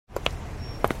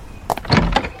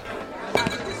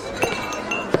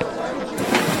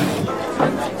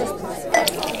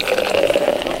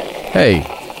Hey,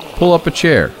 pull up a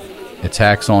chair. It's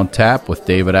Hacks on Tap with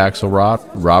David Axelrod,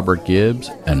 Robert Gibbs,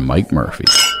 and Mike Murphy.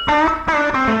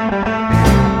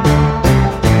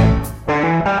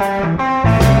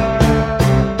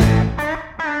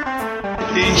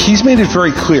 He's made it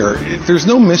very clear. There's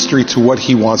no mystery to what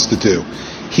he wants to do.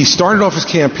 He started off his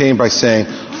campaign by saying,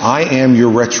 I am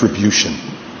your retribution.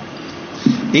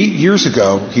 8 years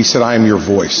ago, he said, I am your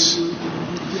voice.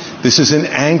 This is an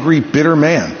angry, bitter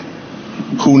man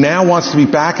who now wants to be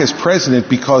back as president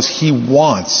because he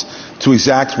wants to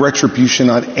exact retribution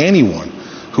on anyone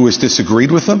who has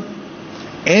disagreed with him,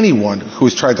 anyone who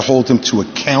has tried to hold him to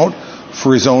account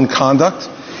for his own conduct.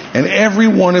 And every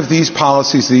one of these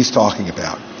policies that he's talking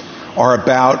about are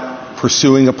about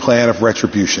pursuing a plan of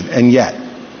retribution. And yet,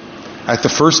 at the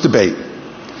first debate,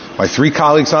 my three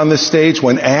colleagues on this stage,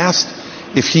 when asked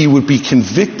if he would be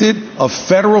convicted of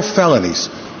federal felonies,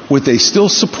 would they still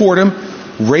support him,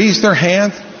 raised their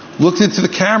hand, looked into the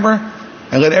camera,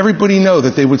 and let everybody know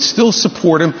that they would still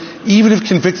support him even if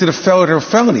convicted of federal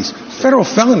felonies. Federal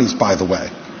felonies, by the way.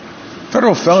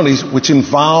 Federal felonies which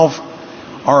involve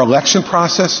our election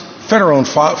process, federal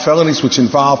felonies which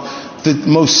involve the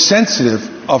most sensitive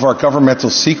of our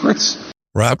governmental secrets.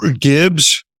 Robert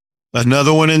Gibbs,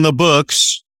 another one in the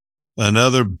books,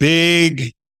 another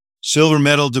big silver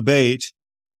medal debate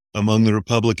among the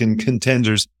Republican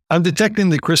contenders. I'm detecting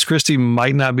that Chris Christie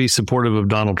might not be supportive of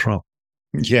Donald Trump.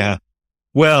 Yeah.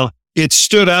 Well, it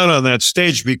stood out on that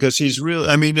stage because he's really,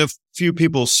 I mean, a few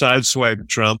people sideswiped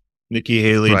Trump. Nikki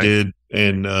Haley did,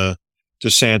 and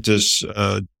DeSantis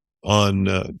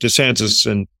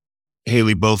DeSantis and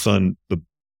Haley both on the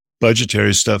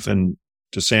budgetary stuff, and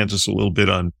DeSantis a little bit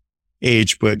on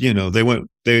age, but you know, they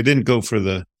didn't go for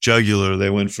the jugular, they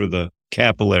went for the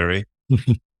capillary.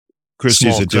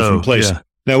 Christie's a different place. Yeah.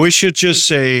 Now we should just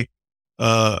say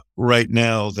right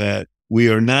now that we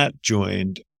are not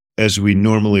joined as we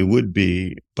normally would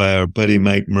be by our buddy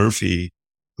Mike Murphy,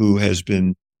 who has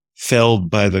been felled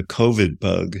by the COVID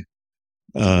bug.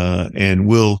 And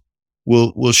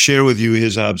we'll share with you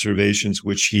his observations,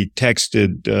 which he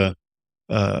texted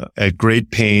at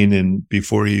great pain and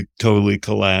before he totally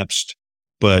collapsed.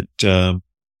 But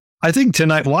I think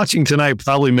watching tonight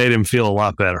probably made him feel a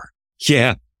lot better.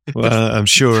 Yeah, I'm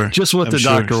sure. Just what the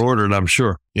doctor ordered, I'm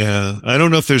sure. Yeah, I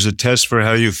don't know if there's a test for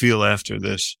how you feel after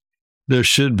this. There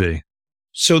should be.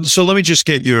 So let me just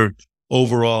get your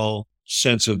overall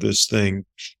sense of this thing,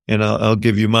 and I'll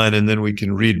give you mine, and then we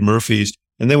can read Murphy's.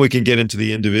 And then we can get into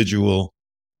the individual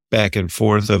back and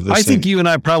forth of this. I think you and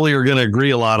I probably are going to agree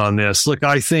a lot on this. Look,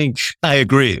 I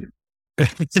agree.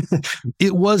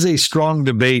 It was a strong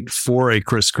debate for a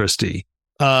Chris Christie.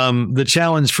 The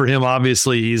challenge for him,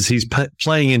 obviously, is he's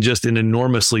playing in just an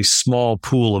enormously small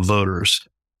pool of voters.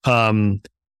 You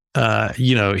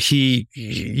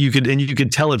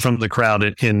could tell it from the crowd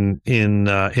in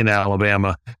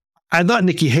Alabama. I thought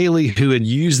Nikki Haley, who had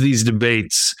used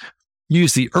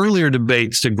the earlier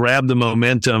debates to grab the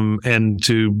momentum and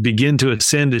to begin to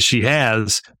ascend as she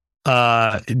has,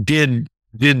 did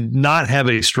not have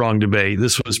a strong debate.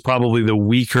 This was probably the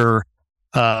weaker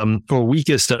or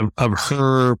weakest of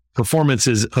her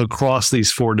performances across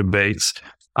these four debates.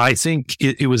 I think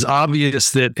it was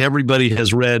obvious that everybody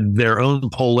has read their own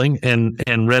polling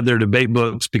and read their debate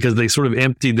books because they sort of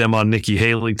emptied them on Nikki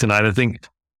Haley tonight. I think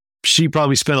she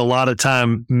probably spent a lot of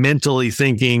time mentally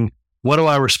thinking, what do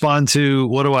I respond to?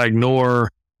 What do I ignore?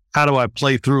 How do I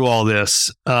play through all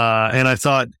this? And I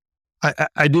thought,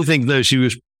 I do think, though, she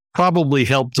was probably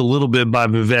helped a little bit by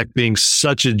Vivek being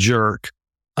such a jerk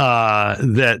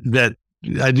that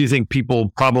I do think people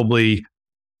probably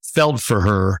felt for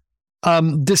her.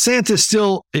 DeSantis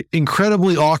still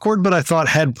incredibly awkward, but I thought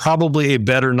had probably a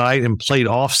better night and played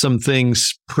off some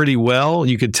things pretty well.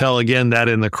 You could tell, again, that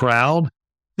in the crowd.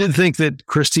 Did think that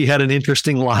Christie had an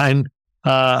interesting line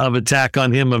of attack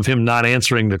on him, of him not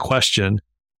answering the question.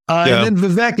 And then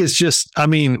Vivek is just, I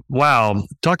mean, wow.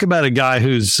 Talk about a guy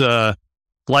who's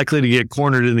likely to get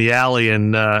cornered in the alley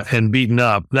and beaten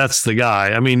up. That's the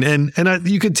guy. I mean, and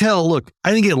you could tell, look,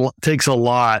 I think it takes a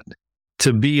lot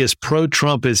to be as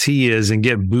pro-Trump as he is and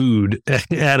get booed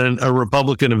at a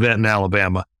Republican event in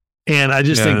Alabama. And I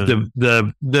just think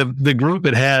the group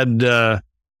had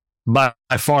by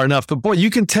far enough. But boy,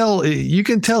 you can tell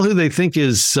who they think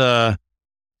is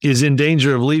in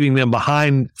danger of leaving them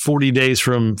behind 40 days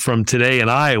from today in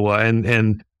Iowa.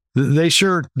 And they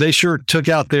sure took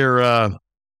out their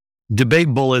debate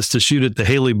bullets to shoot at the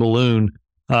Haley balloon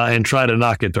and try to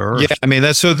knock it to earth. Yeah, I mean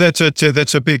that's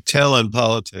a big tell in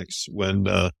politics when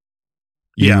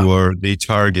you are the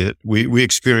target. We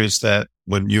experienced that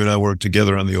when you and I worked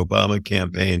together on the Obama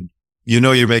campaign.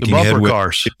 you're making headway.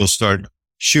 Cars. People start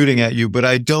shooting at you. But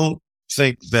I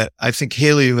think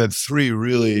Haley, who had 3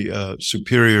 really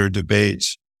superior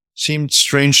debates, seemed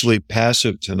strangely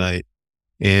passive tonight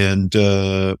and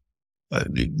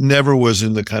never was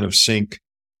in the kind of sync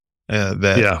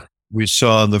that we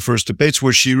saw in the first debates,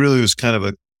 where she really was kind of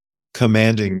a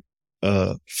commanding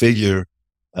figure.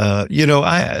 Ron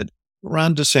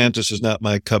DeSantis is not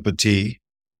my cup of tea.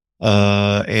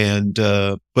 But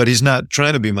he's not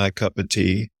trying to be my cup of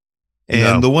tea.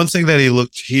 And the one thing that he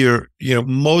looked here,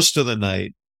 most of the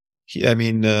night,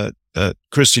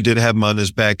 Christie did have him on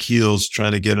his back heels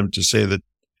trying to get him to say that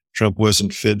Trump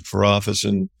wasn't fit for office,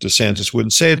 and DeSantis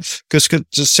wouldn't say it because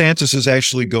DeSantis is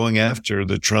actually going after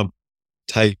the Trump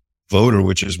type voter,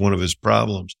 which is one of his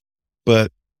problems.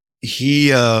 But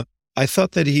I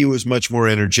thought that he was much more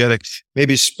energetic.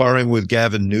 Maybe sparring with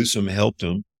Gavin Newsom helped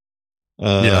him.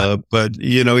 But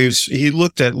he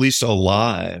looked at least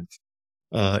alive,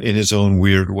 in his own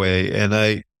weird way.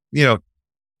 And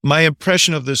my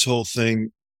impression of this whole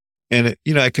thing, and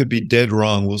I could be dead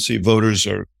wrong. We'll see. Voters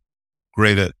are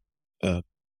great at,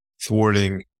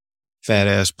 thwarting fat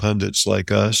ass pundits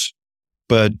like us.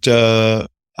 But,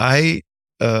 I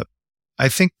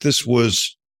think this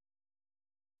was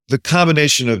the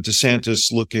combination of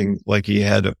DeSantis looking like he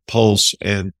had a pulse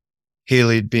and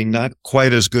Haley being not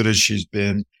quite as good as she's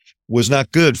been was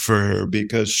not good for her,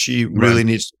 because she really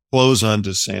needs to close on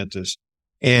DeSantis.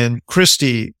 And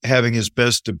Christie having his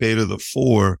best debate of the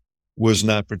 4 was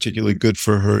not particularly good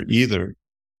for her either.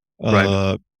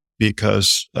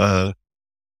 Because,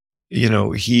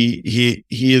 he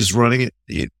is running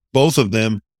it. Both of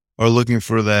them are looking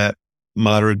for that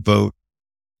moderate vote,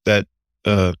 that,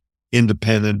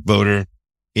 independent voter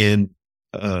in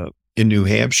New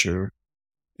Hampshire.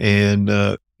 And,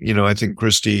 I think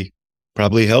Christie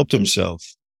probably helped himself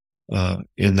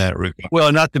in that regard.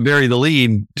 Well, not to bury the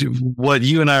lead, what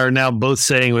you and I are now both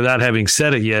saying without having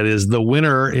said it yet is the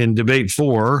winner in debate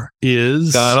 4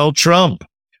 is Donald Trump.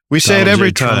 We say it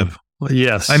every time.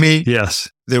 Yes. Yes.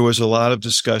 There was a lot of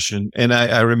discussion. And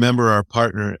I remember our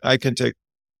partner, I can take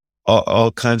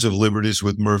all kinds of liberties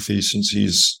with Murphy since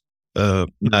he's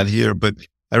not here, but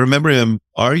I remember him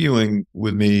arguing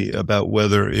with me about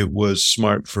whether it was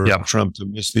smart for Trump to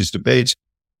miss these debates.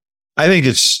 I think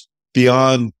it's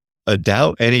beyond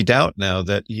any doubt now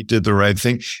that he did the right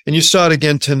thing. And you saw it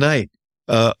again tonight.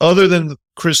 Other than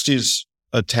Christie's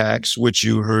attacks, which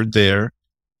you heard there,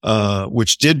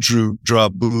 which did draw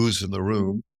boos in the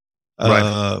room.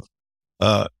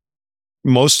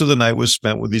 Most of the night was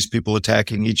spent with these people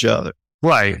attacking each other.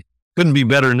 Right. Couldn't be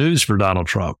better news for Donald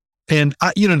Trump. And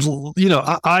I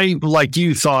like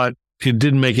you thought it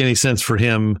didn't make any sense for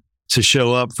him to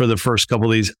show up for the first couple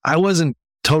of these. I wasn't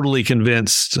totally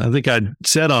convinced. I think I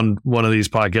said on one of these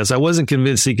podcasts, I wasn't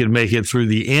convinced he could make it through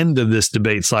the end of this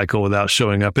debate cycle without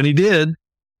showing up. And he did.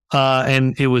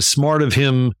 And it was smart of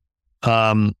him,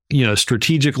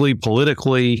 strategically,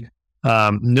 politically.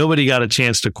 Nobody got a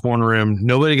chance to corner him.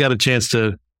 Nobody got a chance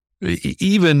to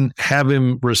even have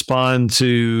him respond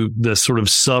to the sort of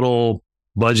subtle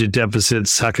budget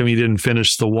deficits. How come he didn't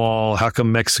finish the wall? How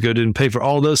come Mexico didn't pay for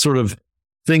all those sort of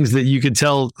things that you could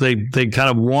tell they kind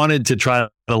of wanted to try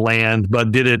to land,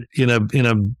 but did it in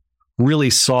a really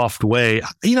soft way.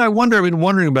 I've been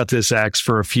wondering about this, Axe,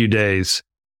 for a few days.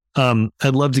 I'd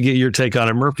love to get your take on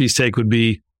it. Murphy's take would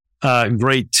be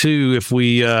great too if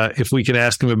we can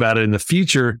ask him about it in the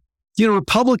future.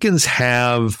 Republicans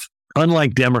have,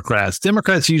 unlike Democrats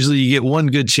usually you get one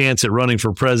good chance at running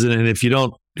for president, and if you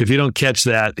don't catch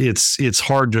that, it's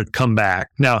hard to come back.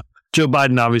 Now, Joe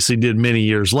Biden obviously did many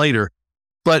years later,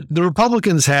 but the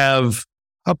Republicans have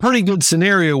a pretty good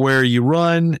scenario where you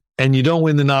run and you don't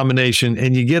win the nomination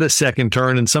and you get a second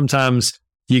turn, and sometimes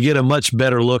you get a much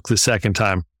better look the second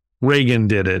time. Reagan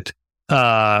did it.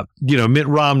 Mitt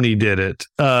Romney did it.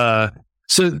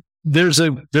 So there's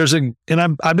and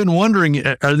I've been wondering,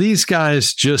 are these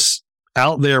guys just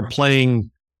out there playing,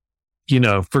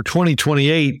 for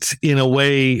 2028 in a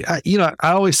way? I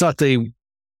always thought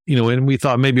and we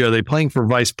thought maybe, are they playing for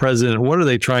vice president? What are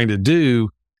they trying to do?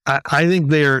 I think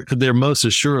they're most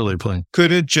assuredly playing.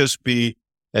 Could it just be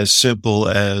as simple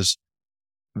as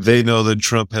they know that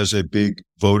Trump has a big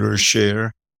voter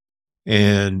share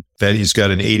and that he's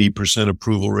got an 80%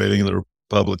 approval rating in the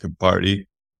Republican Party,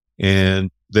 and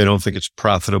they don't think it's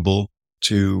profitable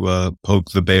to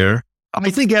poke the bear? I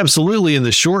think absolutely in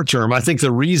the short term. I think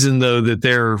the reason, though, that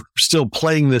they're still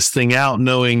playing this thing out,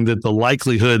 knowing that the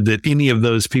likelihood that any of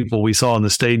those people we saw on the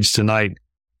stage tonight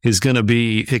is going to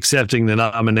be accepting the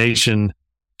nomination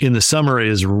in the summer,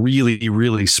 is really,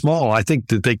 really small. I think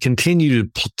that they continue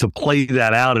to play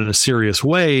that out in a serious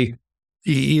way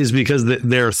is because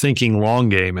they're thinking long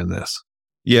game in this.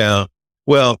 Yeah.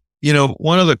 Well,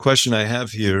 one other question I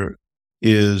have here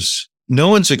is no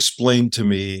one's explained to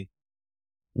me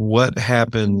what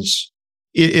happens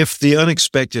if the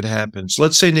unexpected happens.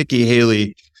 Let's say Nikki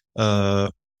Haley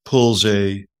pulls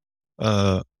a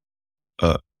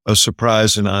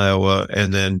surprise in Iowa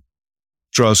and then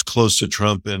draws close to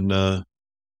Trump in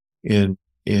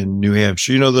New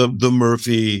Hampshire. The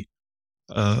Murphy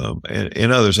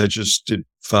and others. I just did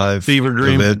 5 Fever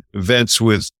Dream events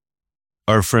with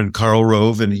our friend Karl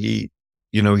Rove, and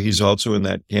he's also in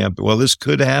that camp. Well, this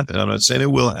could happen. I'm not saying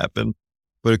it will happen,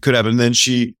 but it could happen. And then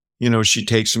she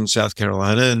takes him to South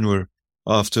Carolina, and we're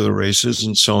off to the races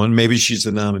and so on. Maybe she's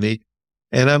the nominee.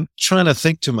 And I'm trying to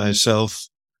think to myself,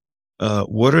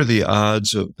 what are the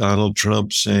odds of Donald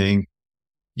Trump saying,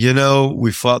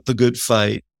 we fought the good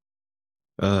fight,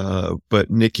 but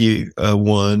Nikki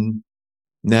won.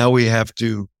 Now we have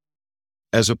to,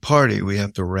 as a party, we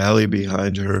have to rally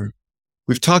behind her.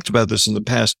 We've talked about this in the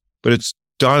past, but it's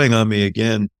dawning on me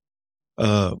again,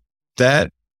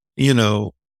 that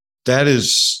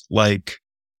is like,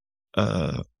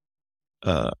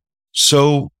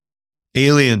 so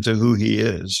alien to who he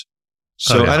is.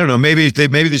 So I don't know, maybe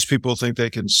these people think they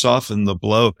can soften the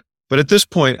blow, but at this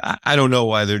point, I don't know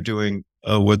why they're doing,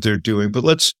 what they're doing, but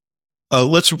let's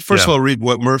first of all read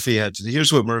what Murphy had to say.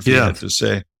 Here's what Murphy had to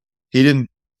say. He didn't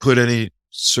put any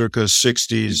circa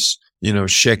 60s,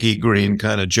 Shecky Green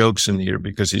kind of jokes in here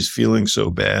because he's feeling so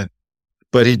bad.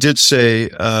 But he did say,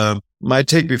 my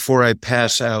take before I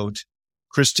pass out,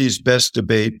 Christie's best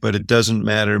debate, but it doesn't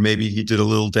matter. Maybe he did a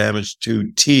little damage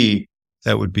to T.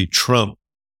 That would be Trump.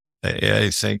 I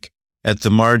think at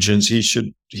the margins, he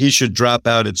should drop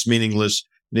out. It's meaningless.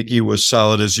 Nikki was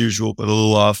solid as usual, but a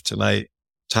little off tonight.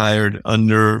 Tired,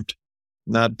 unnerved,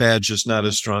 not bad, just not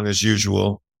as strong as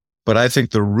usual. But I think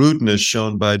the rudeness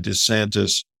shown by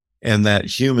DeSantis and that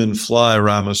human fly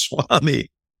Ramaswamy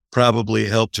probably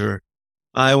helped her.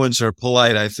 Iowans are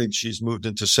polite. I think she's moved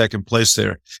into second place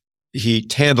there. He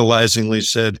tantalizingly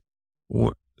said,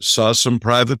 saw some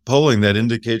private polling that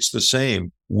indicates the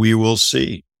same. We will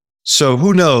see. So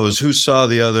who knows who saw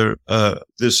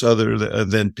this other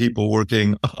than people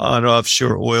working on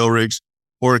offshore oil rigs,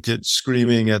 orchids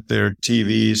screaming at their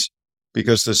TVs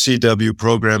because the CW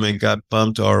programming got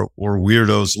bumped, or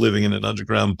weirdos living in an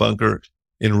underground bunker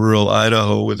in rural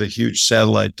Idaho with a huge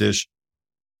satellite dish.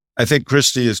 I think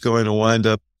Christie is going to wind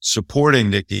up supporting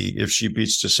Nikki if she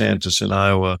beats DeSantis in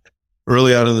Iowa.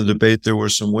 Early on in the debate, there were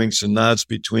some winks and nods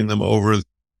between them over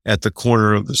at the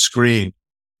corner of the screen.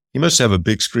 He must have a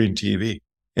big screen TV.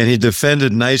 And he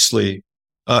defended nicely.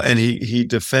 And he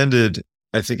defended,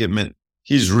 I think it meant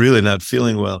he's really not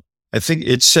feeling well. I think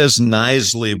it says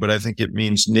nicely, but I think it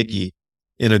means Nikki.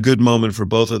 In a good moment for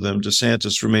both of them,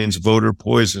 DeSantis remains voter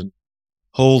poison.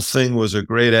 Whole thing was a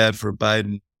great ad for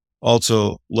Biden.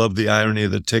 Also, love the irony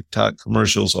of the TikTok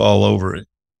commercials all over it.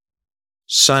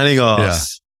 Signing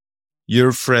off,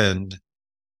 your friend,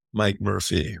 Mike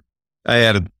Murphy. I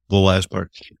added the last part.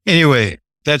 Anyway,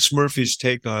 that's Murphy's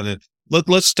take on it.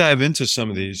 Let's dive into some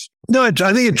of these. No, I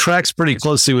think it tracks pretty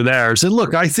closely with ours. And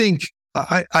look, I think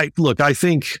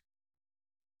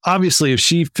obviously if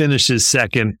she finishes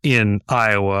second in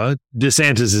Iowa,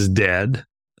 DeSantis is dead.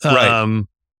 Right.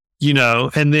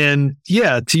 And then,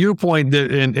 to your point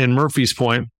and Murphy's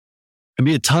point, it'd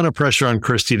be a ton of pressure on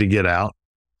Christie to get out.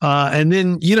 And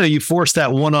then, you force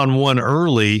that one-on-one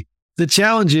early. The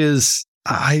challenge is,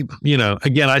 I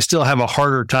still have a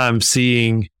harder time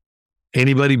seeing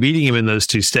anybody beating him in those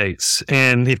two states.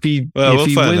 And if he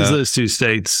wins those two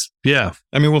states, I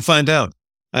mean, we'll find out.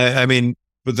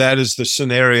 But that is the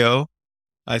scenario.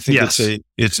 I think I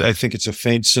think it's a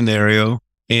faint scenario.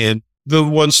 And the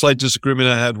one slight disagreement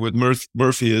I had with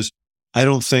Murphy is I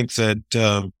don't think that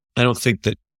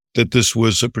this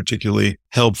was a particularly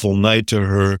helpful night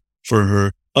for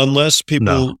her, unless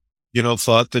people,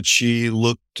 thought that she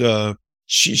looked,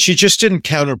 she just didn't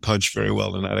counterpunch very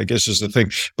well tonight, I guess is the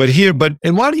thing.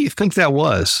 And why do you think that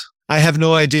was? I have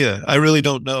no idea. I really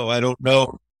don't know. I don't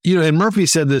know. And Murphy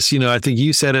said this, I think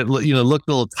you said it, looked a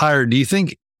little tired. Do you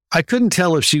think, I couldn't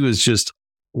tell if she was,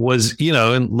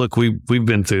 and look, we've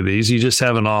been through these, you just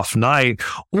have an off night,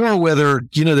 or whether,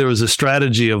 there was a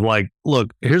strategy of like,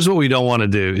 look, here's what we don't want to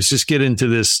do is just get into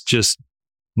this just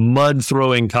mud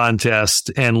throwing contest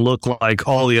and look like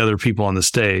all the other people on the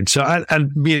stage. So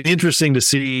I'd be interesting to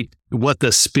see what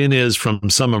the spin is from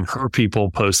some of her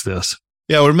people post this.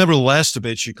 Yeah. Well, remember the last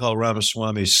debate, she called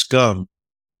Ramaswamy scum.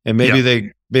 And maybe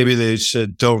they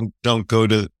said, don't go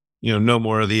to, no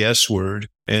more of the S word.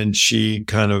 And she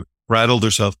kind of rattled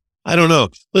herself. I don't know.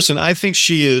 Listen, I think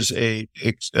she is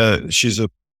she's a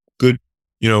good,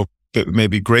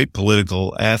 maybe great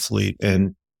political athlete.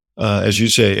 And as you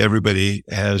say, everybody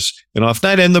has an off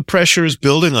night, and the pressure is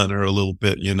building on her a little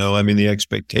bit. I mean, the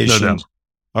expectations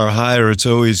are higher. It's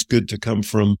always good to come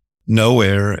from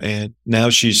nowhere, and now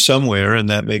she's somewhere, and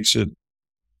that makes it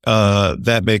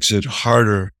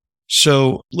harder.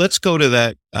 So let's go to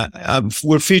that.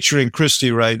 We're featuring Christy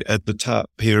right at the top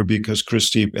here because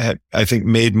Christy had, I think,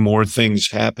 made more things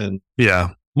happen. Yeah,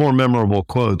 more memorable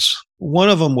quotes. One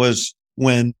of them was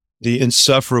when the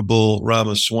insufferable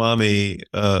Ramaswamy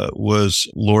was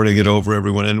lording it over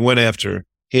everyone and went after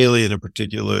Haley in a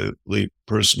particularly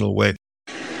personal way.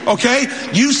 Okay?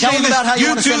 You say this,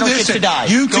 you do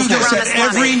this at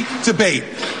every debate.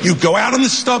 You go out on the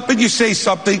stump and you say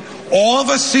something. All of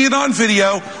us see it on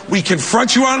video. We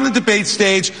confront you on the debate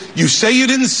stage. You say you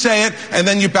didn't say it, and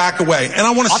then you back away. And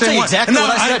I want to say exactly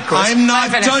what I said, Chris. I'm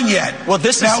not done yet. Well,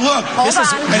 this now is look. This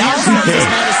is nonsense. This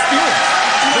man is spewing.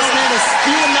 This man is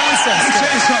spewing nonsense. Let me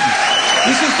tell you something.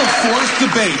 This is the fourth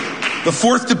debate. The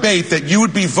fourth debate that you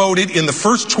would be voted in the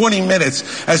first 20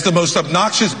 minutes as the most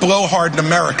obnoxious blowhard in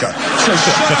America. So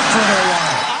shut up for a little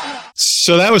while.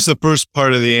 So that was the first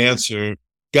part of the answer.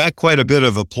 Got quite a bit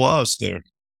of applause there.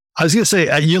 I was going to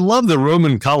say, you love the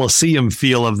Roman Colosseum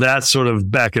feel of that sort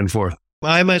of back and forth.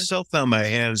 I myself found my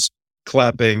hands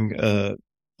clapping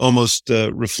almost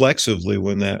reflexively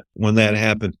when that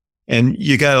happened. And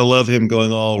you got to love him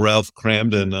going all Ralph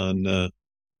Cramden on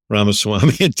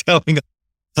Ramaswamy and telling him,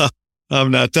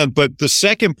 I'm not done. But the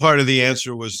second part of the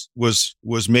answer was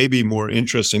maybe more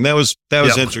interesting. That was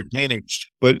entertaining.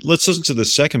 But let's listen to the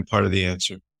second part of the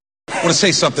answer. I want to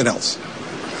say something else.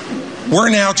 We're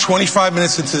now 25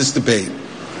 minutes into this debate,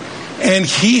 and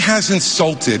he has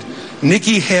insulted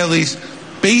Nikki Haley's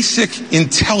basic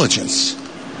intelligence,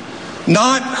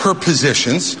 not her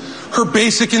positions, her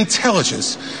basic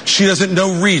intelligence. She doesn't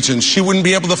know regions. She wouldn't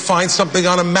be able to find something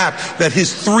on a map that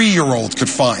his 3-year-old could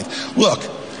find. Look,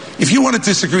 if you want to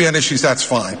disagree on issues, that's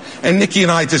fine. And Nikki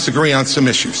and I disagree on some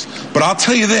issues. But I'll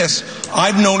tell you this,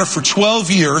 I've known her for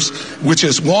 12 years, which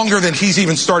is longer than he's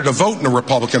even started to vote in a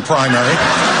Republican primary.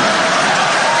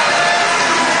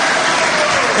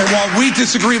 And while we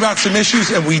disagree about some issues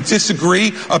and we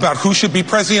disagree about who should be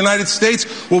president of the United States,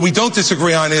 what we don't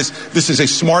disagree on is this is a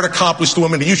smart, accomplished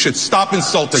woman, and you should stop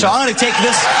insulting her. So I'm going to take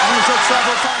this. I'm going to take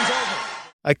several times over.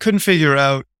 I couldn't figure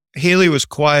out, Haley was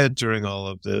quiet during all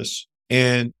of this,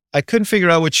 and I couldn't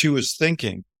figure out what she was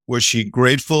thinking. Was she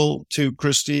grateful to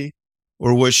Christie,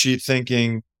 or was she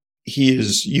thinking he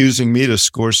is using me to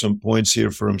score some points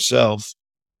here for himself,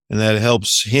 and that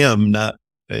helps him, not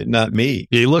me?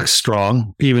 He looks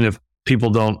strong, even if people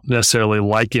don't necessarily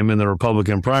like him in the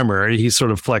Republican primary. He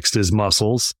sort of flexed his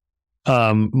muscles.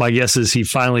 My guess is he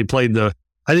finally played I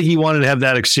think he wanted to have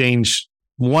that exchange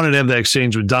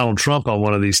with Donald Trump on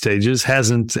one of these stages,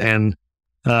 hasn't, and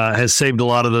has saved a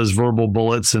lot of those verbal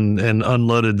bullets and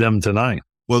unloaded them tonight.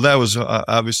 Well, that was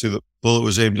obviously the bullet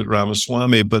was aimed at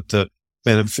Ramaswamy, but the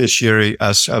beneficiary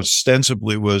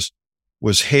ostensibly was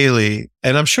Haley,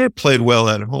 and I'm sure it played well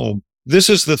at home.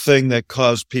 This is the thing that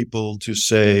caused people to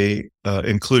say,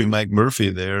 including Mike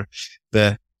Murphy there,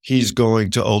 that he's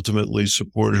going to ultimately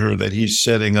support her, that he's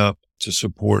setting up to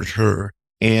support her.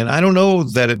 And I don't know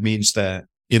that it means that.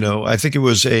 I think it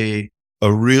was a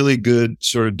really good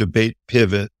sort of debate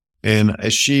pivot, and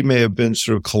she may have been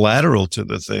sort of collateral to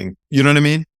the thing. You know what I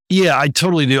mean? Yeah, I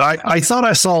totally do. I thought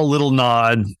I saw a little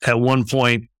nod at one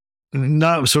point,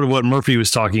 not sort of what Murphy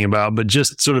was talking about, but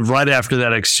just sort of right after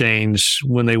that exchange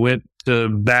when they went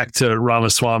back to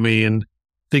Ramaswamy, and I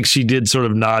think she did sort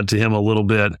of nod to him a little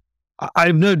bit. I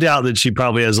have no doubt that she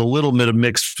probably has a little bit of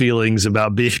mixed feelings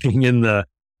about being in the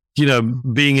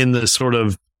sort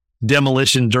of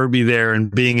demolition derby there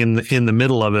and being in the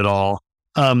middle of it all.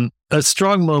 A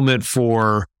strong moment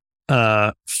for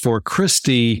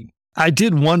Christie. I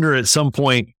did wonder at some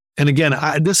point, and again,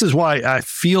 this is why I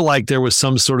feel like there was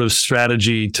some sort of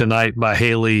strategy tonight by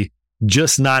Haley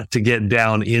just not to get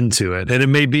down into it. And it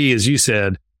may be, as you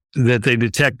said, that they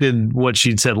detected what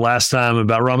she'd said last time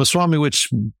about Ramaswamy, which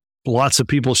lots of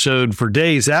people showed for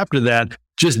days after that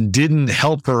just didn't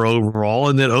help her overall.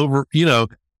 And that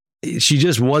she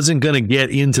just wasn't going to get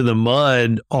into the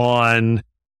mud on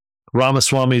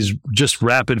Ramaswamy's just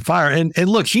rapid fire. And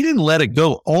look, he didn't let it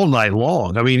go all night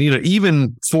long. I mean,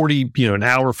 even an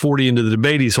hour 40 into the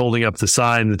debate, he's holding up the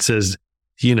sign that says,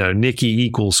 Nikki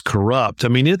equals corrupt. I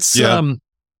mean, it's,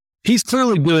 he's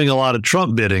clearly doing a lot of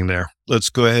Trump bidding there.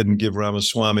 Let's go ahead and give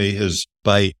Ramaswamy his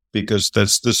bite, because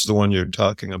this is the one you're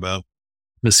talking about.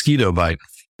 Mosquito bite.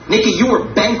 Nikki, you were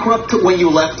bankrupt when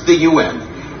you left the UN.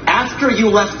 After you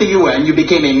left the UN, you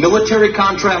became a military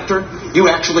contractor. You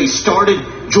actually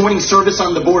started joining service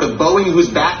on the board of Boeing, whose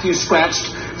back you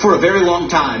scratched for a very long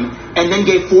time, and then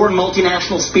gave foreign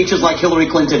multinational speeches like Hillary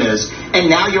Clinton is, and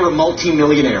now you're a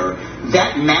multimillionaire.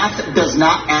 That math does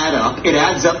not add up. It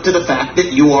adds up to the fact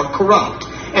that you are corrupt.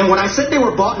 And when I said they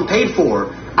were bought and paid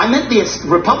for, I meant the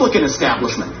Republican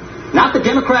establishment, not the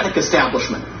Democratic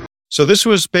establishment. So this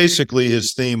was basically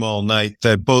his theme all night,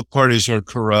 that both parties are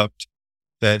corrupt,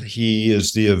 that he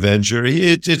is the avenger.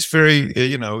 It's very,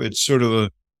 it's sort of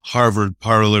a Harvard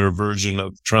parlor version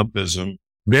of Trumpism.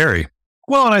 Very.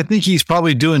 Well, and I think he's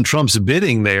probably doing Trump's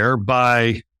bidding there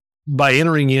by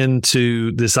entering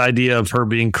into this idea of her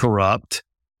being corrupt,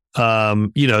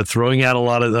 throwing out a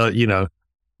lot of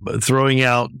throwing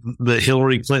out the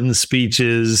Hillary Clinton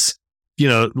speeches,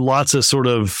 lots of sort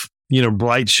of,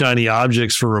 bright, shiny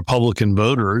objects for Republican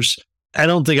voters. I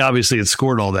don't think obviously it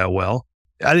scored all that well.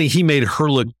 I think he made her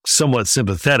look somewhat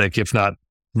sympathetic, if not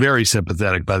very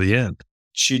sympathetic by the end.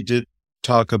 She did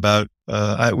talk about,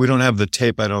 we don't have the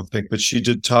tape, I don't think, but she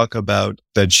did talk about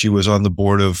that she was on the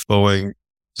board of Boeing,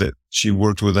 that she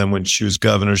worked with them when she was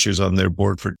governor. She was on their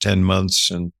board for 10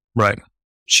 months. And right.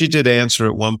 She did answer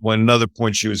at one point. Another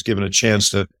point, she was given a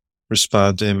chance to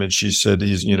respond to him, and she said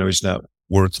he's not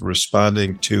worth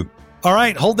responding to. All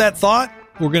right, hold that thought.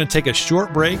 We're going to take a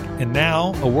short break, and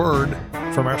now a word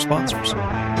from our sponsors.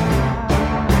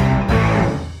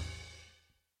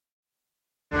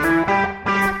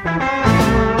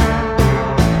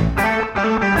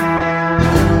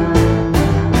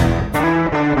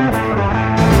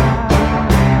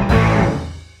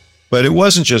 But it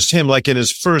wasn't just him. Like in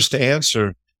his first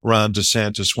answer, Ron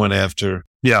DeSantis went after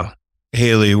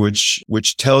Haley,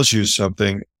 which tells you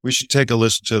something. We should take a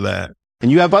listen to that. And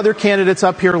you have other candidates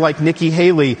up here like Nikki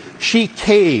Haley. She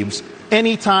caves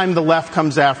anytime the left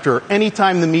comes after her,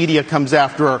 anytime the media comes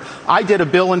after her. I did a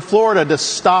bill in Florida to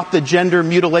stop the gender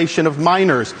mutilation of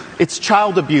minors. It's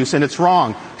child abuse and it's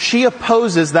wrong. She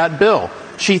opposes that bill.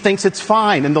 She thinks it's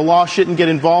fine and the law shouldn't get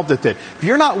involved with it. If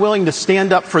you're not willing to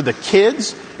stand up for the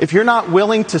kids, if you're not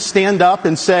willing to stand up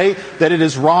and say that it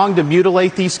is wrong to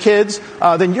mutilate these kids,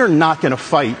 then you're not going to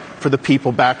fight for the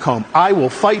people back home. I will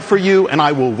fight for you and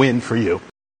I will win for you.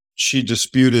 She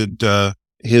disputed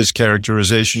his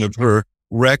characterization of her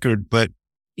record, but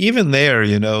even there,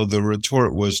 the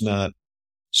retort was not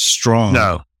strong.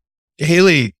 No.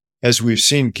 Haley, as we've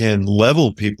seen, can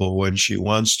level people when she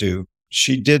wants to.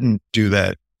 She didn't do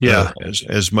that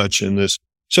as much in this.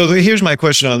 So here's my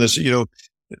question on this.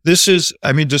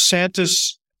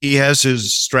 DeSantis, he has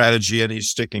his strategy and he's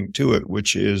sticking to it,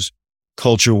 which is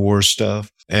culture war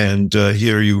stuff. And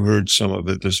here you heard some of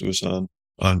it. This was on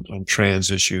trans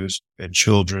issues and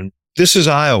children. This is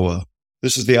Iowa.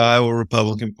 This is the Iowa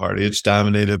Republican Party. It's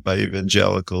dominated by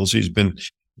evangelicals. He's been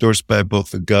endorsed by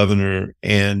both the governor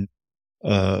and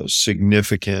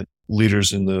significant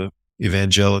leaders in the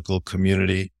evangelical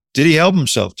community. Did he help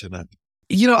himself tonight?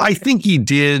 I think he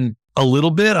did a little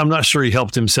bit. I'm not sure he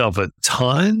helped himself a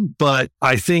ton, but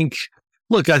I think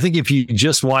if you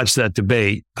just watch that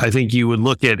debate, I think you would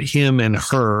look at him and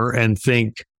her and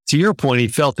think, to your point, he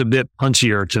felt a bit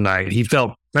punchier tonight. He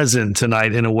felt present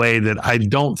tonight in a way that I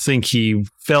don't think he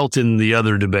felt in the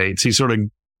other debates. He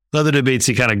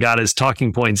kind of got his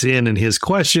talking points in his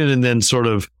question and then sort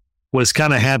of was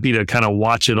kind of happy to kind of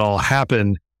watch it all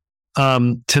happen.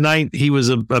 Tonight, he was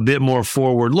a bit more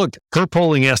forward. Look, her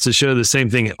polling has to show the same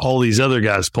thing all these other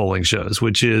guys' polling shows,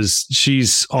 which is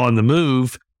she's on the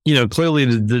move. Clearly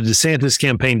the DeSantis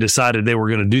campaign decided they were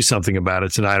going to do something about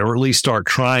it tonight, or at least start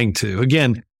trying to.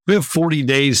 Again, we have 40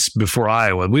 days before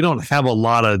Iowa. We don't have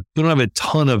a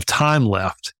ton of time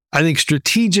left. I think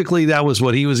strategically that was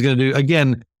what he was going to do.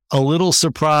 Again, a little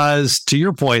surprised, to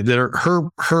your point, that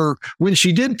her when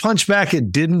she did punch back,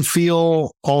 it didn't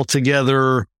feel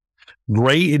altogether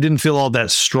great. It didn't feel all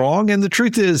that strong. And the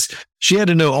truth is, she had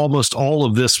to know almost all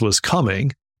of this was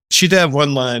coming. She'd have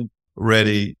one line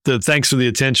ready. Thanks for the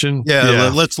attention.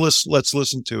 Yeah. Let's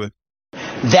listen to it.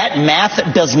 That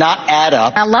math does not add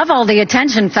up. I love all the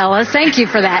attention, fellas. Thank you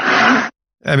for that.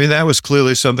 I mean, that was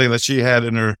clearly something that she had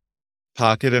in her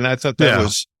pocket. And I thought that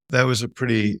was a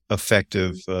pretty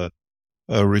effective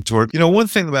retort. One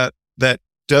thing about that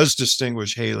does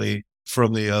distinguish Haley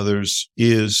from the others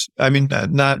is,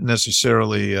 not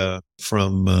necessarily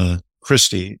from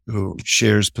Christie, who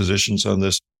shares positions on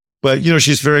this, but,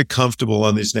 she's very comfortable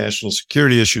on these national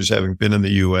security issues, having been in the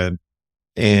UN,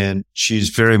 and she's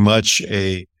very much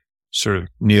a sort of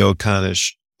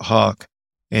neoconish hawk.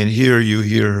 And here you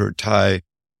hear her tie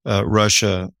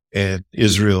Russia and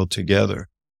Israel together.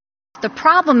 The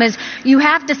problem is you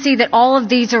have to see that all of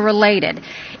these are related.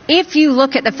 if you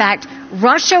look at the fact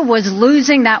Russia was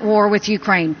losing that war with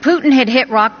Ukraine. Putin had hit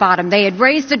rock bottom. They had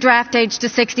raised the draft age to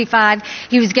 65.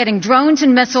 He was getting drones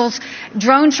and missiles,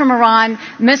 drones from Iran,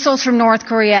 missiles from North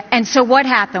Korea. And so what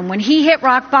happened? When he hit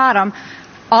rock bottom,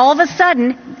 all of a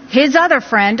sudden, his other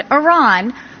friend,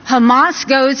 Iran, Hamas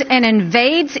goes and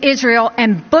invades Israel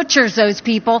and butchers those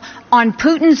people on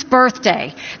Putin's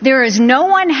birthday. There is no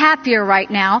one happier right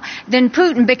now than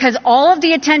Putin, because all of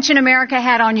the attention America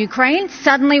had on Ukraine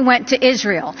suddenly went to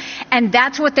Israel. And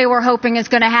that's what they were hoping is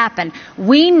going to happen.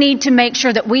 We need to make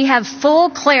sure that we have full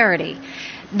clarity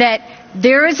that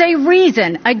there is a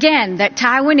reason, again, that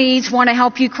Taiwanese want to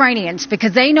help Ukrainians,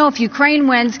 because they know if Ukraine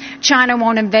wins, China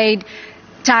won't invade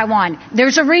Taiwan.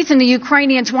 There's a reason the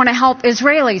Ukrainians want to help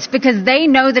Israelis, because they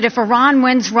know that if Iran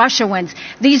wins, Russia wins.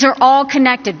 These are all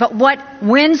connected. But what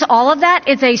wins all of that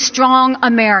is a strong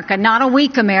America, not a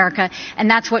weak America. And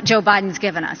that's what Joe Biden's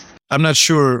given us. I'm not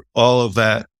sure all of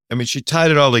that. I mean, she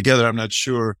tied it all together. I'm not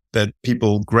sure that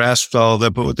people grasped all of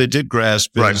that, but what they did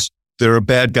grasp is there are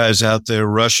bad guys out there.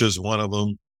 Russia's one of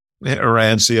them.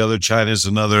 Iran's the other. China's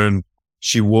another. And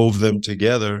she wove them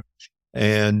together.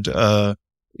 And,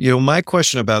 my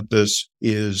question about this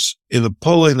is, in the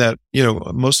polling that,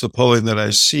 most of the polling that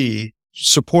I see,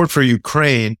 support for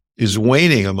Ukraine is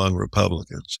waning among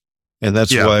Republicans. And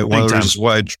that's why one of the reasons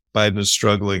why Biden is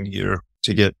struggling here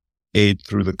to get aid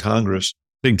through the Congress.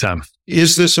 Big time.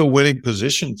 Is this a winning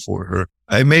position for her?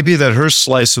 It may be that her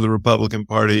slice of the Republican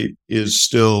Party is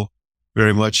still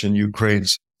very much in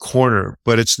Ukraine's corner,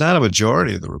 but it's not a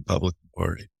majority of the Republican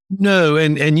Party. No,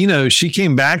 and she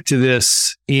came back to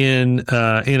this in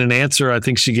an answer I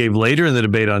think she gave later in the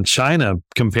debate on China,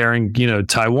 comparing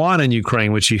Taiwan and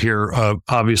Ukraine, which you hear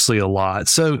obviously a lot.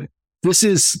 So this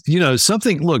is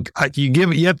something. Look,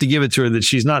 you have to give it to her that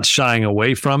she's not shying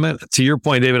away from it. To your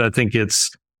point, David, I think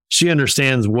she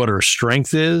understands what her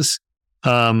strength is,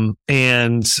 and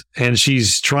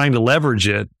she's trying to leverage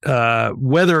it.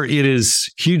 Whether it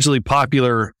is hugely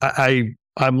popular,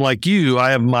 I'm like you.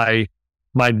 I have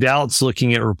my doubts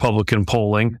looking at Republican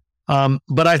polling.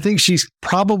 But I think she's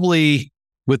probably,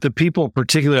 with the people,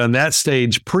 particularly on that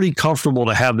stage, pretty comfortable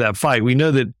to have that fight. We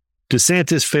know that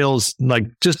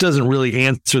DeSantis just doesn't really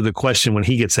answer the question when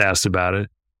he gets asked about it.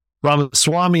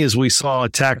 Ramaswamy, as we saw,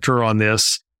 attacked her on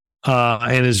this,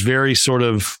 and is very sort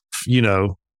of,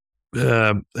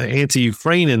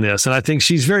 anti-Ukraine in this. And I think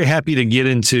she's very happy to get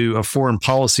into a foreign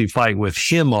policy fight with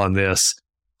him on this,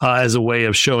 as a way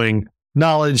of showing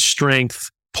knowledge,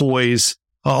 strength, poise,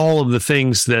 all of the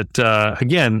things that,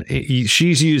 again,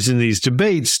 she's used in these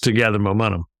debates to gather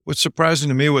momentum. What's surprising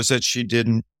to me was that she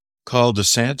didn't call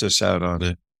DeSantis out on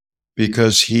it,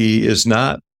 because he is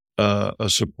not a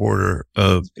supporter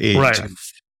of aid to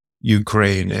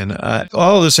Ukraine. And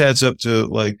all of this adds up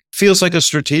to feels like a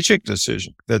strategic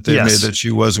decision that they made, that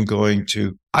she wasn't going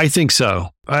to. I think so.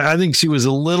 I think she was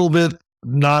a little bit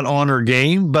not on her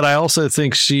game, but I also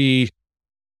think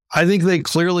I think they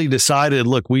clearly decided,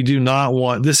 look, we do not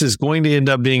want, this is going to end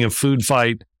up being a food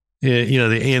fight,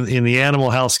 in the Animal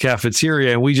House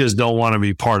cafeteria, and we just don't want to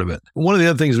be part of it. One of the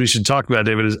other things we should talk about,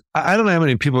 David, is I don't know how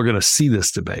many people are going to see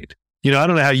this debate. I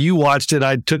don't know how you watched it.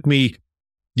 It took me,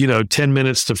 10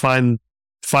 minutes to find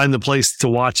the place to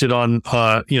watch it on,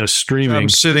 streaming. I'm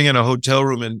sitting in a hotel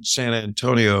room in San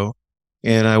Antonio,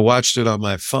 and I watched it on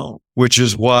my phone, which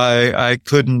is why I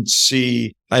didn't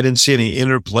see any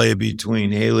interplay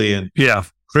between Haley and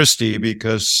Christie,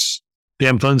 because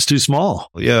damn phone's too small.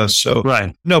 Yeah. So,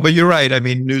 right. No, but you're right. I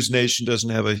mean, News Nation doesn't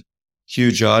have a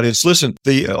huge audience. Listen,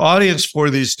 the audience for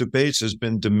these debates has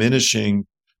been diminishing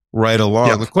right along.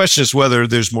 Yeah. The question is whether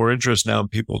there's more interest now,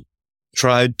 and people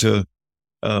tried to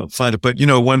find it, but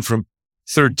went from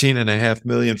 13.5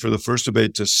 million for the first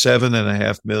debate to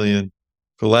 7.5 million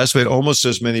for the last debate. Almost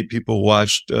as many people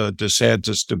watched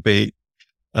DeSantis debate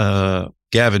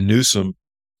Gavin Newsom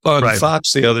on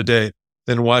Fox the other day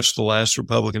than watched the last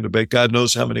Republican debate. God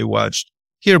knows how many watched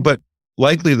here, but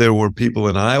likely there were people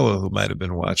in Iowa who might have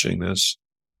been watching this,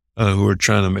 who are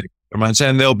trying to make their minds.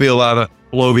 And there'll be a lot of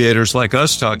bloviators like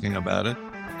us talking about it.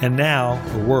 And now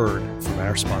a word from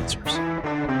our sponsors.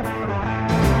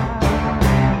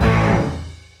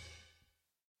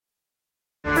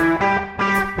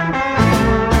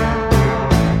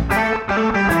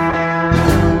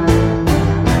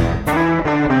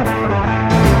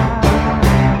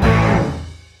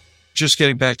 Just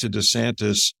getting back to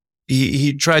DeSantis,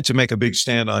 he tried to make a big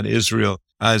stand on Israel.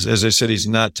 As I said, he's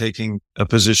not taking a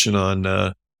position on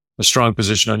a strong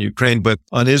position on Ukraine, but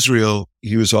on Israel,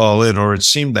 he was all in, or it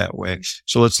seemed that way.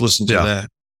 So let's listen to that.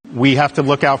 We have to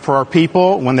look out for our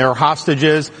people. When there are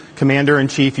hostages,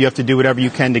 Commander-in-Chief, you have to do whatever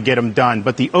you can to get them done.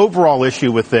 But the overall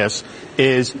issue with this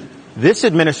is this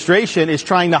administration is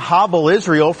trying to hobble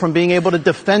Israel from being able to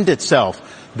defend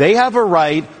itself. They have a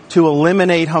right to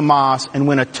eliminate Hamas and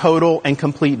win a total and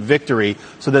complete victory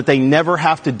so that they never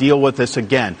have to deal with this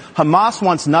again. Hamas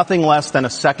wants nothing less than a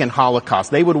second Holocaust.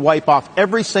 They would wipe off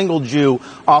every single Jew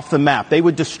off the map. They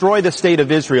would destroy the state of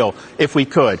Israel if we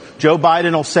could. Joe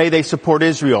Biden will say they support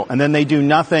Israel, and then they do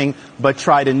nothing but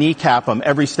try to kneecap them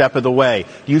every step of the way.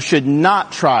 You should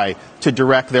not try to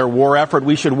direct their war effort.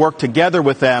 We should work together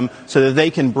with them so that they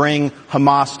can bring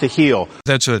Hamas to heel.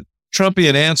 That's a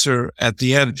Trumpian answer at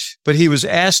the end, but he was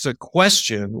asked a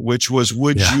question, which was,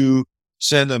 would you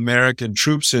send American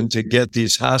troops in to get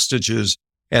these hostages?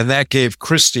 And that gave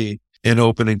Christie an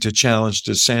opening to challenge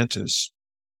DeSantis.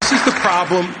 This is the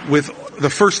problem with the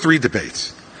first three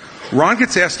debates. Ron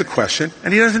gets asked a question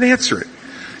and he doesn't answer it.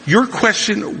 Your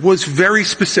question was very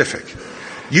specific.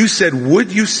 You said,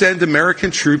 would you send American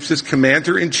troops as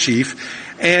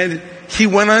commander-in-chief? And he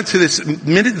went on to this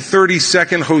minute and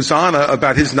 30-second hosanna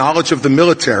about his knowledge of the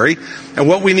military and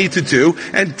what we need to do,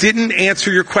 and didn't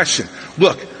answer your question.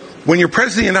 Look, when you're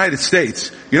president of the United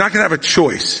States, you're not going to have a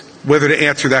choice whether to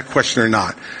answer that question or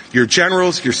not. Your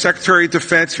generals, your Secretary of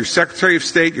Defense, your Secretary of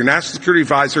State, your National Security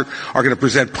Advisor are going to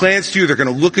present plans to you. They're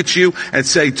going to look at you and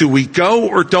say, do we go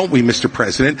or don't we, Mr.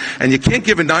 President? And you can't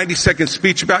give a 90-second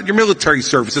speech about your military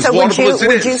service, as laudable as it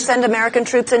is. Would you send American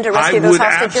troops in to rescue those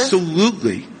hostages?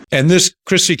 Absolutely. And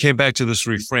Christie came back to this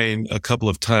refrain a couple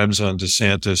of times on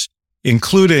DeSantis,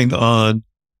 including on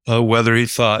whether he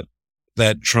thought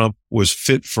that Trump was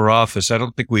fit for office. I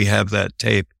don't think we have that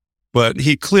tape, but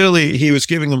he was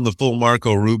giving him the full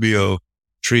Marco Rubio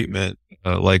treatment,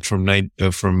 like from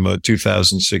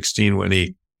 2016 when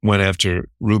he went after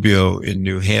Rubio in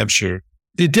New Hampshire.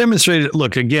 It demonstrated,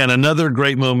 look, again, another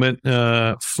great moment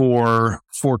for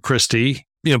Christie.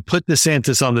 Put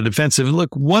DeSantis on the defensive. And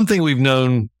look, one thing we've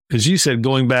known, as you said,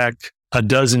 going back a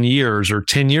dozen years or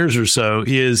 10 years or so,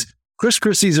 is Chris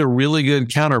Christie's a really good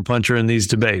counterpuncher in these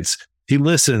debates. He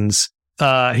listens,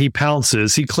 he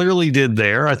pounces. He clearly did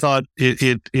there. I thought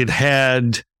it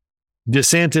had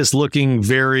DeSantis looking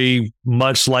very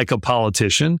much like a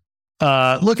politician.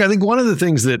 Look, I think one of the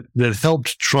things that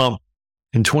helped Trump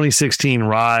in 2016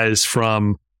 rise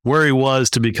from where he was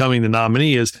to becoming the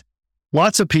nominee is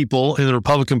lots of people in the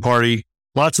Republican Party,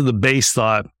 lots of the base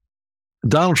thought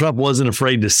Donald Trump wasn't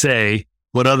afraid to say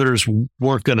what others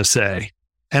weren't going to say.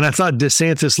 And I thought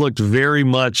DeSantis looked very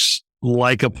much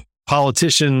like a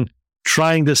politician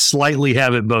trying to slightly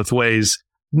have it both ways.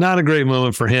 Not a great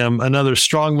moment for him. Another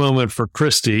strong moment for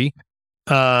Christie.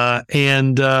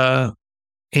 And a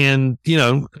memorable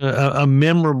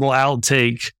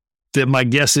outtake that my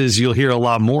guess is you'll hear a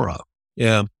lot more of.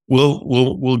 Yeah.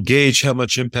 We'll gauge how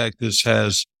much impact this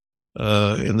has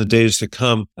in the days to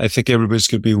come. I think everybody's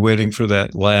going to be waiting for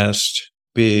that last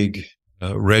big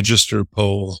register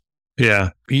poll.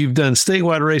 Yeah. You've done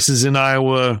statewide races in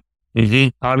Iowa. Mm-hmm.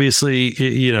 Obviously,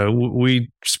 we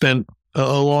spent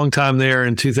a long time there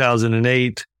in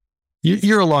 2008.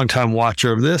 You're a long-time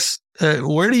watcher of this.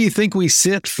 Where do you think we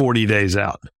sit 40 days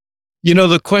out?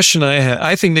 The question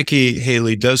I think Nikki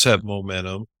Haley does have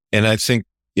momentum, and I think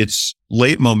it's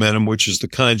late momentum, which is the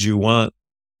kind you want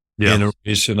in a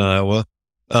race in Iowa.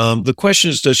 The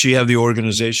question is, does she have the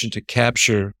organization to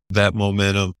capture that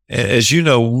momentum? As you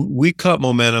know, we caught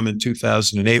momentum in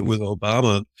 2008 with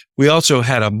Obama. We also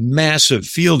had a massive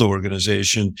field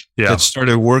organization that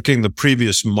started working the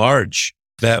previous March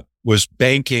that was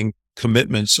banking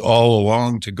commitments all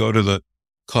along to go to the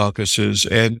caucuses.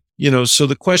 And, so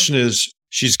the question is,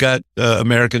 she's got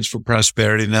Americans for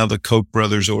Prosperity, now the Koch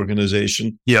brothers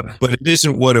organization. Yep. But it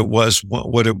isn't what it was,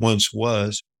 what it once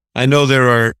was. I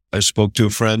know I spoke to a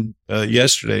friend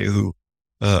yesterday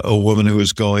a woman who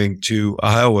is going to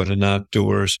Iowa to knock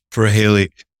doors for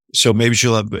Haley. So maybe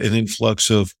she'll have an influx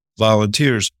of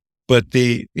volunteers. But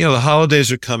the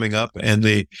holidays are coming up and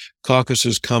the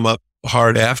caucuses come up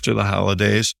hard after the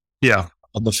holidays. Yeah.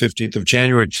 On the 15th of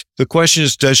January. The question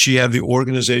is, does she have the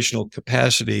organizational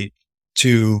capacity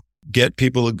to get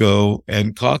people to go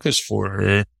and caucus for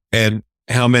her? And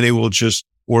how many will just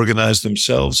organize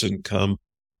themselves and come,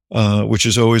 which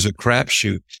is always a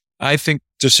crapshoot. I think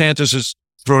DeSantis has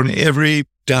thrown every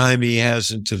dime he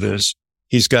has into this.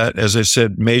 He's got, as I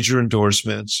said, major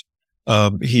endorsements.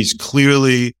 He's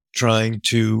clearly trying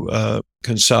to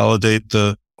consolidate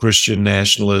the Christian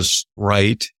nationalist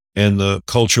right and the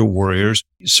culture warriors.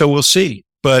 So we'll see.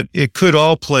 But it could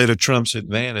all play to Trump's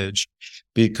advantage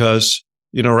because,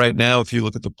 right now, if you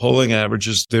look at the polling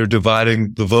averages, they're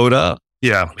dividing the vote up.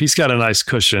 Yeah, he's got a nice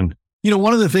cushion.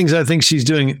 One of the things I think she's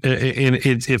doing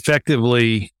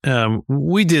effectively,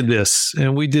 we did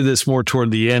this more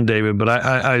toward the end, David, but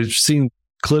I've seen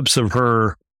clips of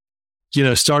her,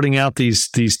 starting out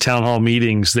these town hall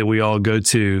meetings that we all go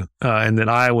to and that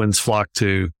Iowans flock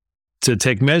to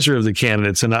take measure of the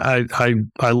candidates. And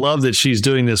I love that she's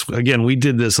doing this. Again, we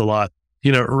did this a lot.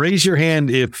 Raise your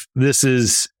hand if this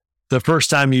is the first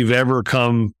time you've ever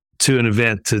come to an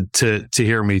event to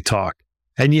hear me talk.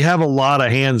 And you have a lot of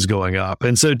hands going up.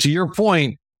 And so to your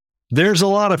point, there's a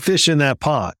lot of fish in that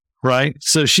pot, right?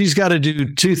 So she's got to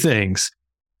do two things.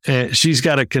 She's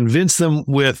got to convince them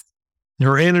with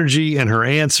her energy and her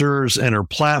answers and her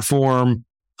platform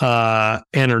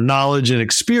and her knowledge and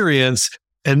experience.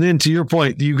 And then to your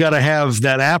point, you got to have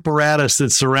that apparatus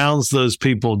that surrounds those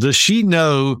people. Does she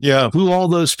know who all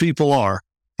those people are?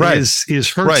 Right.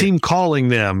 Is her team calling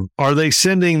them? Are they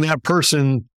sending that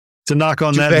person to knock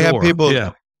on that door? Have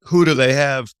people, who do they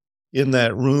have in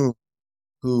that room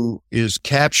who is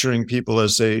capturing people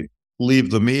as they leave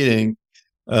the meeting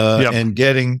and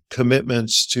getting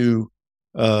commitments to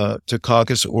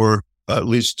caucus, or at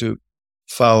least to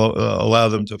follow, allow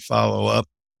them to follow up?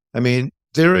 I mean,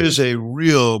 there is a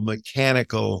real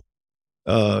mechanical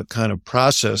kind of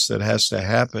process that has to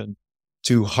happen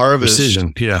to harvest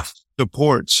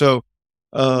support. So,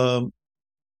 I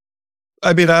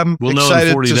mean, I'm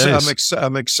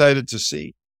excited to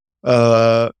see.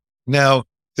 Now,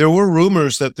 there were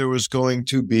rumors that there was going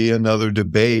to be another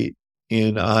debate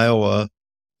in Iowa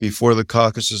before the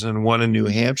caucuses and one in New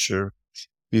Hampshire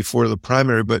before the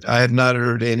primary, but I had not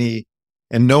heard any,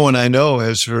 and no one I know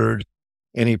has heard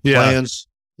any plans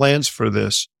for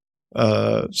this.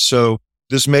 So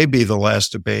this may be the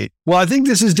last debate. Well, I think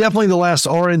this is definitely the last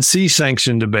RNC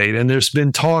sanctioned debate. And there's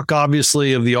been talk,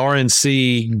 obviously, of the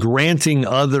RNC granting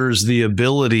others the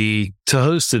ability to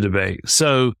host a debate.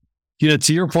 So,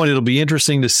 to your point, it'll be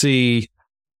interesting to see,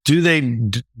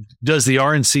 does the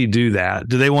RNC do that?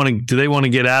 Do they want to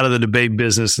get out of the debate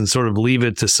business and sort of leave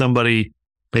it to somebody,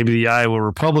 maybe the Iowa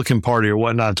Republican Party or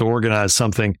whatnot, to organize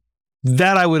something?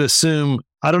 That I would assume,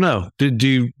 I don't know.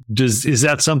 Is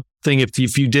that something,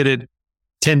 if you did it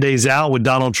 10 days out, would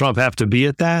Donald Trump have to be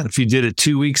at that? If you did it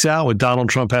 2 weeks out, would Donald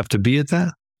Trump have to be at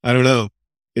that? I don't know.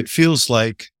 It feels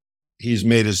like he's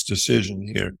made his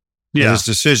decision here. Yeah. And his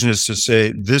decision is to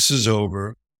say, this is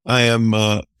over. I am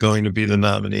going to be the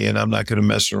nominee, and I'm not going to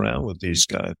mess around with these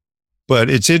guys. But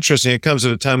it's interesting. It comes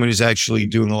at a time when he's actually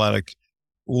doing a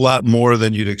lot more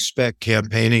than you'd expect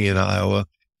campaigning in Iowa.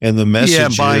 And the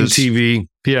message buying TV.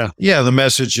 Yeah, the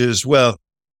message is, well,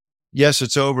 yes,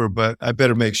 it's over, but I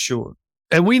better make sure.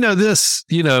 And we know this,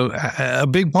 a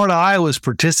big part of Iowa is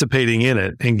participating in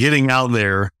it and getting out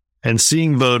there and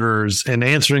seeing voters and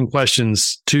answering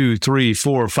questions 2, 3,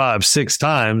 4, 5, 6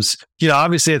 times.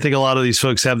 Obviously, I think a lot of these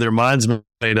folks have their minds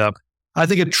made up. I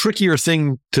think a trickier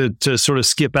thing to sort of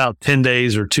skip out 10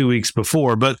 days or 2 weeks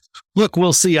before. But look,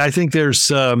 we'll see. I think it's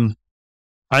going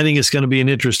to be an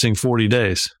interesting 40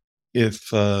 days.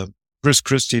 If Chris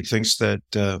Christie thinks that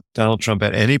Donald Trump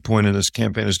at any point in this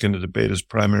campaign is going to debate his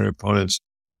primary opponents,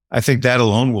 I think that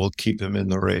alone will keep him in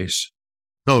the race.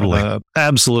 Totally.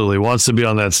 Absolutely. Wants to be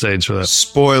on that stage for that.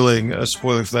 Spoiling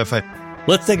for that fight.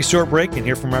 Let's take a short break and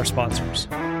hear from our sponsors.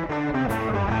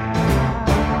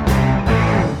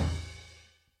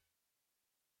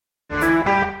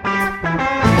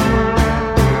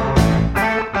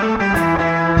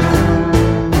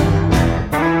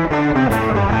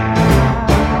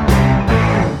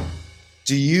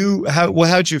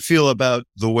 How'd you feel about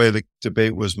the way the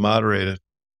debate was moderated?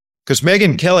 Because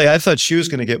Megyn Kelly, I thought she was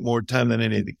going to get more time than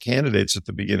any of the candidates at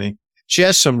the beginning. She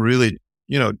has some really,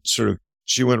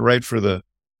 she went right for the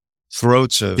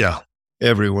throats of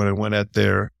everyone and went at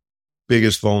their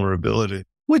biggest vulnerability.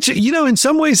 Which, in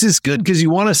some ways is good, because you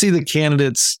want to see the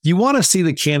candidates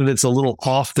a little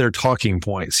off their talking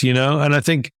points, and I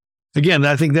think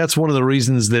that's one of the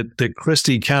reasons that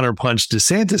Christie counterpunched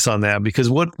DeSantis on that, because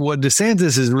what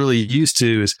DeSantis is really used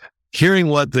to is hearing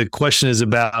what the question is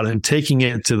about and taking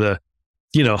it to the,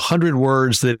 100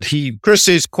 words that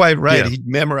Christie's quite right. Yeah. He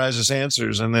memorizes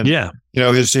answers. And then,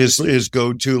 his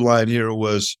go-to line here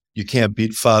was, you can't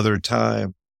beat Father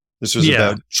Time. This was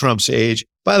about Trump's age.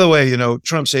 By the way,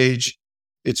 Trump's age,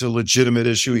 it's a legitimate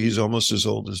issue. He's almost as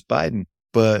old as Biden.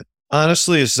 But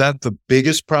honestly, is that the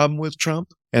biggest problem with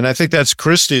Trump? And I think that's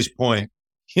Christie's point.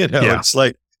 It's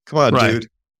like, come on, dude,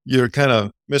 you're kind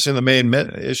of missing the main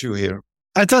issue here.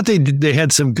 I thought they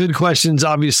had some good questions.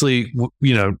 Obviously,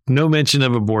 no mention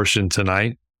of abortion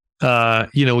tonight.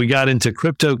 We got into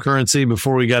cryptocurrency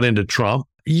before we got into Trump.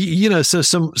 So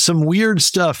some weird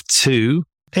stuff too.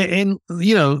 And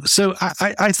you know, so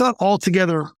I thought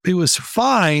altogether it was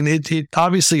fine. It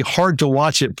obviously hard to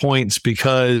watch at points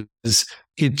because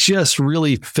it just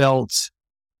really felt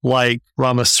like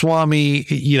Ramaswamy,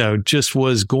 you know, just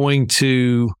was going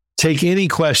to take any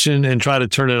question and try to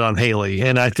turn it on Haley.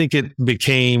 And I think it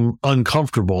became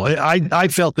uncomfortable. I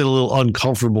felt it a little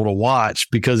uncomfortable to watch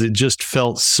because it just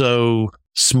felt so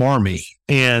smarmy.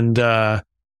 And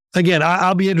again,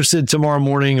 I'll be interested tomorrow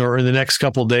morning or in the next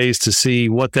couple of days to see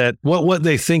what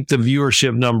they think the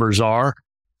viewership numbers are.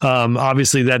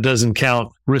 Obviously, that doesn't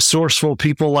count resourceful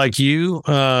people like you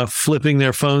flipping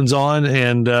their phones on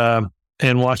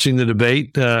and watching the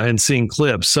debate and seeing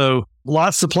clips. So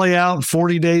lots to play out,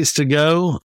 40 days to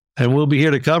go, and we'll be here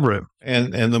to cover it.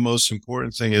 And the most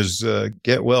important thing is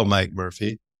get well, Mike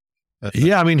Murphy.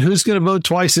 Yeah, I mean, who's going to vote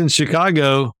twice in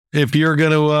Chicago if you're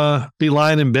going to be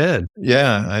lying in bed?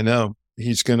 Yeah, I know. I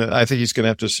think he's going to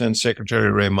have to send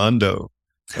Secretary Raimondo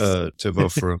to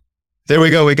vote for him. There we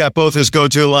go. We got both his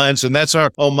go-to lines, and that's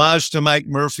our homage to Mike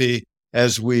Murphy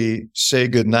as we say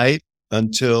goodnight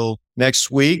until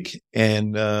next week.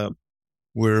 And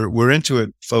we're into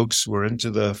it, folks. We're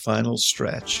into the final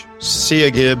stretch. See ya,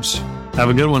 Gibbs. Have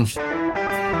a good one.